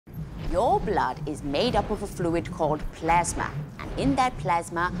Your blood is made up of a fluid called plasma, and in that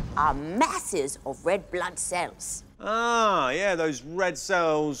plasma are masses of red blood cells. Ah, yeah, those red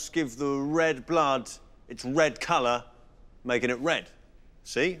cells give the red blood its red colour, making it red.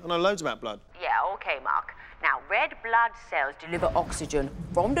 See? I know loads about blood. Yeah, OK, Mark. Now, red blood cells deliver oxygen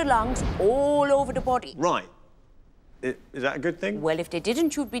from the lungs all over the body. Right. Is that a good thing? Well, if they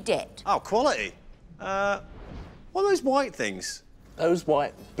didn't, you'd be dead. Oh, quality. What are those white things? Those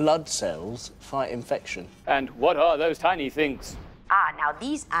white blood cells fight infection. And what are those tiny things? Ah, now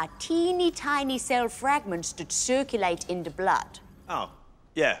these are teeny tiny cell fragments that circulate in the blood. Oh,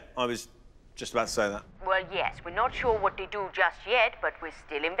 yeah, I was just about to say that. Well, yes, we're not sure what they do just yet, but we're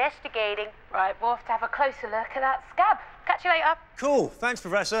still investigating. Right, we'll have to have a closer look at that scab. Catch you later. Cool, thanks,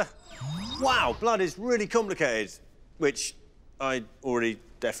 Professor. Wow, blood is really complicated, which I already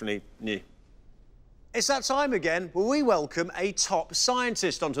definitely knew. It's that time again where we welcome a top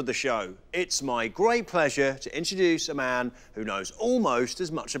scientist onto the show. It's my great pleasure to introduce a man who knows almost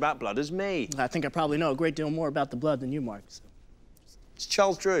as much about blood as me. I think I probably know a great deal more about the blood than you, Mark. So. It's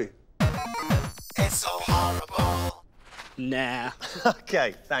Charles Drew. It's so horrible. Nah.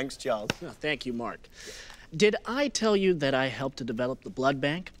 OK, thanks, Charles. Oh, thank you, Mark. Did I tell you that I helped to develop the blood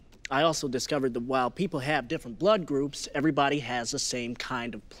bank? I also discovered that while people have different blood groups, everybody has the same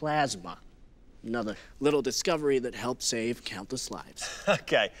kind of plasma. Another little discovery that helped save countless lives.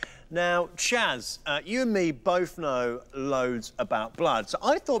 OK. Now, Chaz, you and me both know loads about blood, so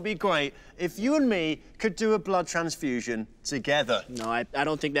I thought it'd be great if you and me could do a blood transfusion together. No, I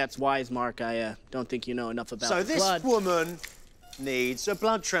don't think that's wise, Mark. I don't think you know enough about blood. So this woman needs a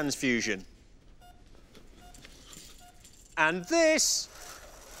blood transfusion. And this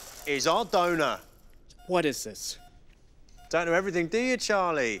is our donor. What is this? Don't know everything, do you,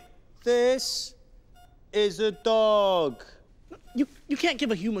 Charlie? This is a dog. You can't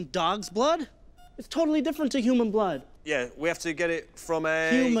give a human dog's blood. It's totally different to human blood. Yeah, we have to get it from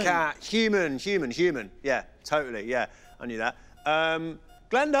a cat. Human. Yeah, totally, yeah. I knew that.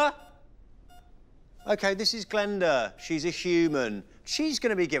 Glenda? OK, this is Glenda. She's a human. She's going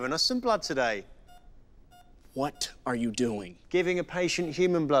to be giving us some blood today. What are you doing? Giving a patient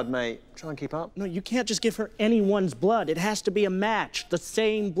human blood, mate. Try and keep up. No, you can't just give her anyone's blood. It has to be a match, the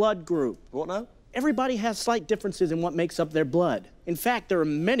same blood group. What now? Everybody has slight differences in what makes up their blood. In fact, there are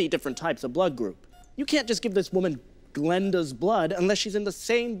many different types of blood group. You can't just give this woman Glenda's blood unless she's in the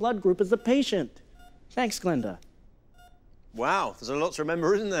same blood group as the patient. Thanks, Glenda. Wow, there's a lot to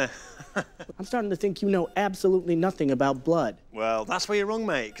remember, isn't there? I'm starting to think you know absolutely nothing about blood. Well, that's where you're wrong,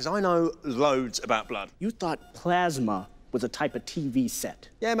 mate, because I know loads about blood. You thought plasma was a type of TV set.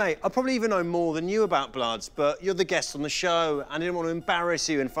 Yeah, mate, I probably even know more than you about bloods, but you're the guest on the show, and I didn't want to embarrass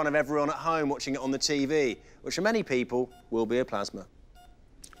you in front of everyone at home watching it on the TV, which for many people will be a plasma.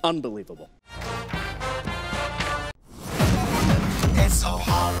 Unbelievable. It's so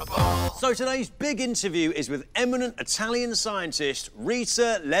horrible. So today's big interview is with eminent Italian scientist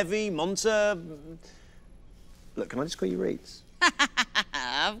Rita Levi-Monte... Look, can I just call you Reeds?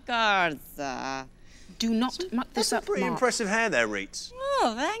 Of course. Do not muck this up, That's pretty Mark. impressive hair there, Reeds.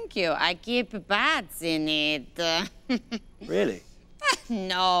 Oh, thank you. I keep bats in it. Really?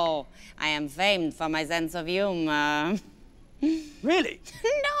 No, I am famed for my sense of humor. Really?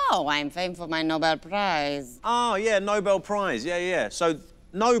 No, I'm famed for my Nobel Prize. Oh, yeah, Nobel Prize, yeah. So,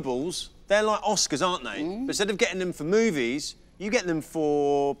 Nobels, they're like Oscars, aren't they? But instead of getting them for movies, you get them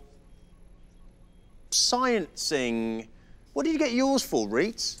for... sciencing. What did you get yours for,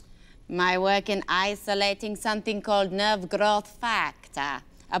 Reeds? My work in isolating something called nerve growth factor,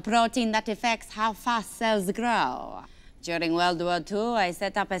 a protein that affects how fast cells grow. During World War II, I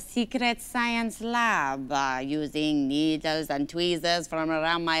set up a secret science lab using needles and tweezers from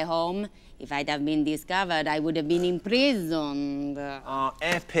around my home. If I'd have been discovered, I would have been imprisoned. Ah,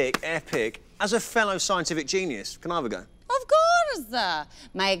 epic. As a fellow scientific genius, can I have a go? Of course!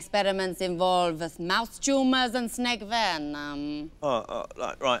 My experiments involve mouse tumors and snake venom.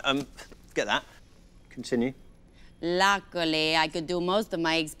 Right, get that. Continue. Luckily, I could do most of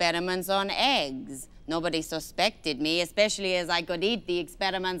my experiments on eggs. Nobody suspected me, especially as I could eat the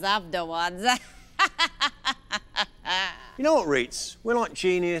experiments afterwards. You know what, Reeds? We're like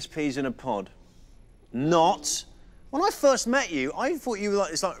genius peas in a pod. Not. When I first met you, I thought you were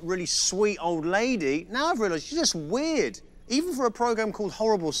like this really sweet old lady. Now I've realised you're just weird, even for a programme called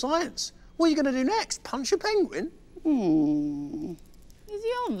Horrible Science. What are you going to do next? Punch a penguin? Is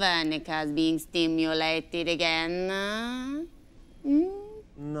your Wernicke's being stimulated again?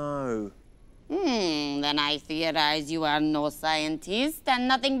 No. Then I theorize you are no scientist and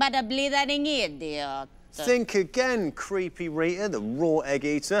nothing but a blithering idiot. Think again, creepy Rita, the raw egg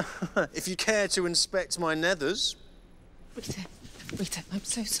eater. If you care to inspect my nethers. Rita, I'm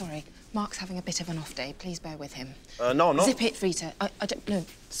so sorry. Mark's having a bit of an off day. Please bear with him. No, I'm not. Zip it, Rita. I don't... No,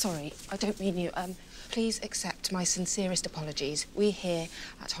 sorry. I don't mean you. Please accept my sincerest apologies. We here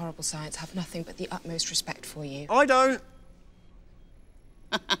at Horrible Science have nothing but the utmost respect for you. I don't.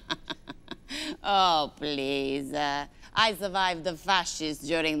 Oh, please. I survived the fascists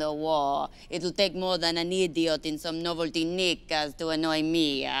during the war. It'll take more than an idiot in some novelty knickers to annoy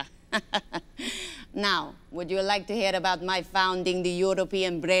me. Now, would you like to hear about my founding the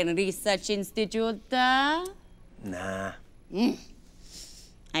European Brain Research Institute? Nah.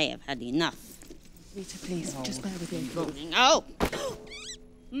 I have had enough. Rita, please, just bear with me. Oh!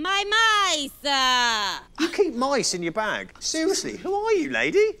 My mice! You keep mice in your bag? Seriously, who are you,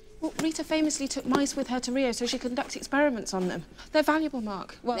 lady? Well, Rita famously took mice with her to Rio so she could conduct experiments on them. They're valuable,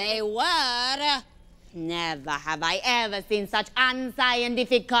 Mark. Well, They were. Never have I ever seen such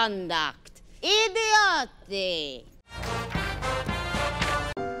unscientific conduct. Idiotic!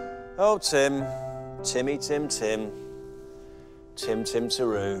 Oh, Tim. Timmy, Tim, Tim. Tim, Tim,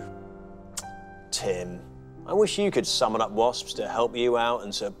 Taroo. Tim. I wish you could summon up wasps to help you out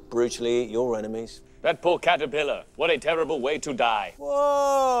and to brutally eat your enemies. That poor caterpillar. What a terrible way to die.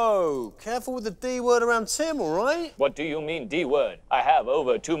 Whoa! Careful with the D word around Tim, all right? What do you mean, D word? I have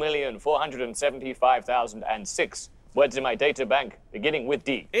over 2,475,006 words in my data bank, beginning with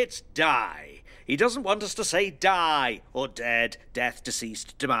D. It's die. He doesn't want us to say die, or dead, death,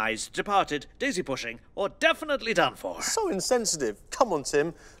 deceased, demise, departed, daisy pushing, or definitely done for. So insensitive. Come on,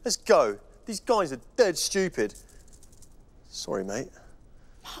 Tim. Let's go. These guys are dead stupid. Sorry, mate.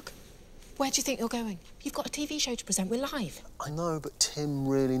 Mark, where do you think you're going? You've got a TV show to present. We're live. I know, but Tim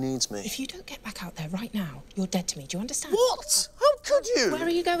really needs me. If you don't get back out there right now, you're dead to me. Do you understand? What? How could you? Where are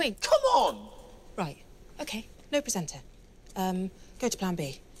you going? Come on! Right. OK. No presenter. Go to Plan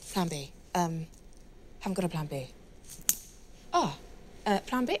B. Plan B. Haven't got a Plan B. Oh,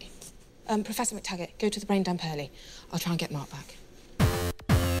 Plan B? Professor McTaggart, go to the brain dump early. I'll try and get Mark back.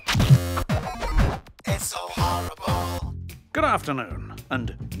 It's so horrible. Good afternoon,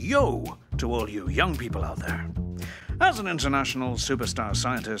 and yo to all you young people out there. As an international superstar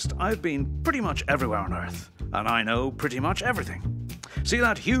scientist, I've been pretty much everywhere on Earth, and I know pretty much everything. See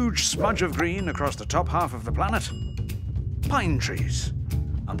that huge smudge of green across the top half of the planet? Pine trees.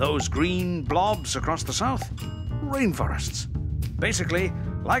 And those green blobs across the south? Rainforests. Basically,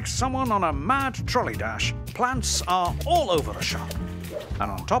 like someone on a mad trolley dash, plants are all over the shop. And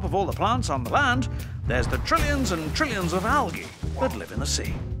on top of all the plants on the land, there's the trillions and trillions of algae that live in the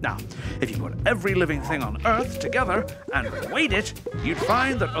sea. Now, if you put every living thing on Earth together and weighed it, you'd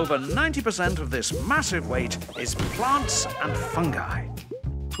find that over 90% of this massive weight is plants and fungi.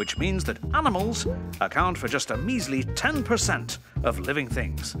 Which means that animals account for just a measly 10% of living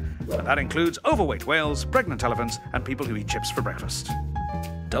things. And that includes overweight whales, pregnant elephants, and people who eat chips for breakfast.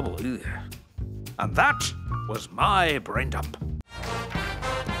 Double ugh. And that was my brain dump.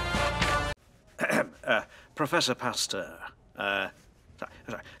 Professor Pasteur.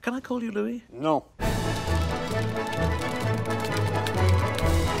 Sorry, can I call you Louis? No.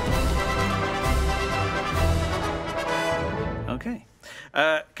 Okay.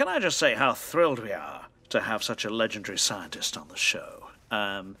 Can I just say how thrilled we are to have such a legendary scientist on the show?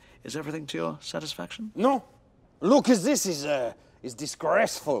 Is everything to your satisfaction? No. Look, this is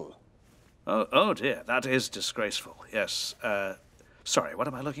disgraceful. Oh dear, that is disgraceful, yes. Sorry, what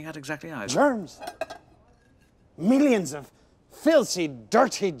am I looking at exactly? Germs. Millions of filthy,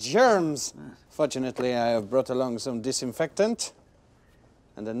 dirty germs. Fortunately, I have brought along some disinfectant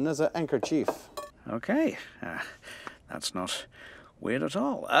and another handkerchief. Okay, that's not weird at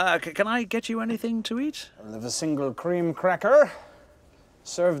all. Can I get you anything to eat? I'll have a single cream cracker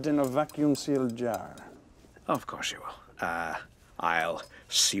served in a vacuum-sealed jar. Of course you will. I'll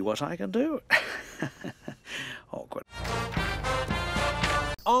see what I can do. Awkward.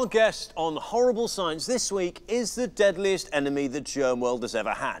 Our guest on Horrible Science this week is the deadliest enemy the germ world has ever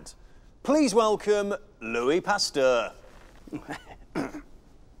had. Please welcome Louis Pasteur.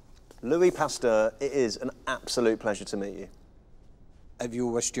 Louis Pasteur, it is an absolute pleasure to meet you. Have you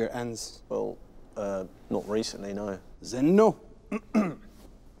washed your hands? Well, not recently, no. Then no.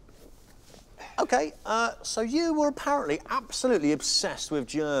 OK, so you were apparently absolutely obsessed with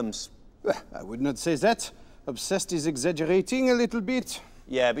germs. Well, I would not say that. Obsessed is exaggerating a little bit.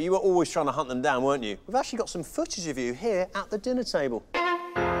 Yeah, but you were always trying to hunt them down, weren't you? We've actually got some footage of you here at the dinner table.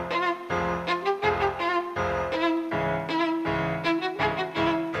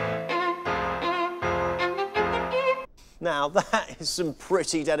 Now, that is some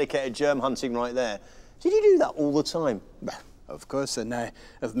pretty dedicated germ hunting right there. Did you do that all the time? Of course, and I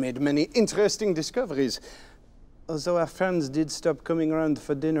have made many interesting discoveries. Although our friends did stop coming around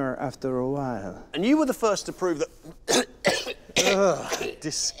for dinner after a while. And you were the first to prove that... Ugh,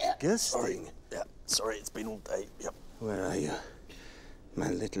 disgusting. Yeah, sorry, it's been all day. Yep. Where are you, my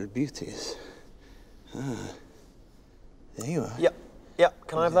little beauties? Ah, there you are. Yep. Yep,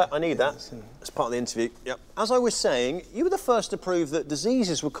 can I have that? I need that. As part of the interview. Yep. As I was saying, you were the first to prove that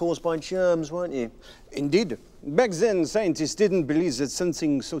diseases were caused by germs, weren't you? Indeed. Back then, scientists didn't believe that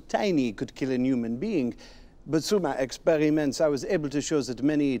something so tiny could kill a human being. But through my experiments, I was able to show that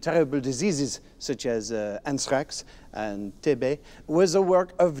many terrible diseases, such as anthrax and TB, were the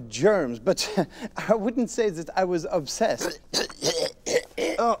work of germs. But I wouldn't say that I was obsessed.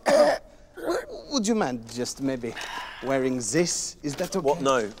 Would you mind just maybe wearing this? Is that okay? What?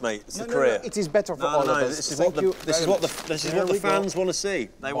 No, mate. It's the career. No, it is better for all of us. This is what the fans want to see.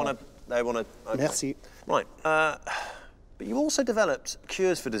 They want to. Merci. Right. But you also developed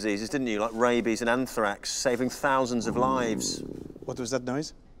cures for diseases, didn't you? Like rabies and anthrax, saving thousands of lives. What was that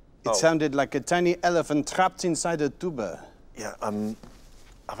noise? It sounded like a tiny elephant trapped inside a tuba. Yeah, I've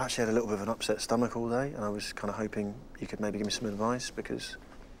actually had a little bit of an upset stomach all day, and I was kind of hoping you could maybe give me some advice, because...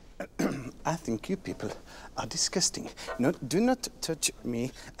 I think you people are disgusting. No, do not touch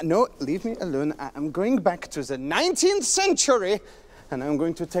me. No, leave me alone. I am going back to the 19th century, and I'm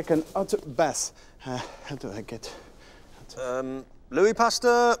going to take an hot bath. How do I get... Louis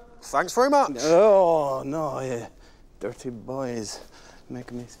Pasteur, thanks very much. Oh, no, dirty boys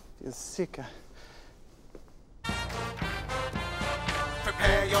make me feel sick.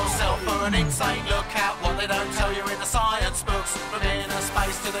 Prepare yourself for an insane look at what they don't tell you in the science books. From inner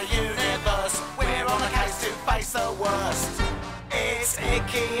space to the universe, we're on a case to face the worst. It's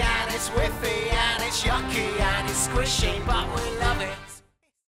icky and it's whiffy and it's yucky and it's squishy, but we love it.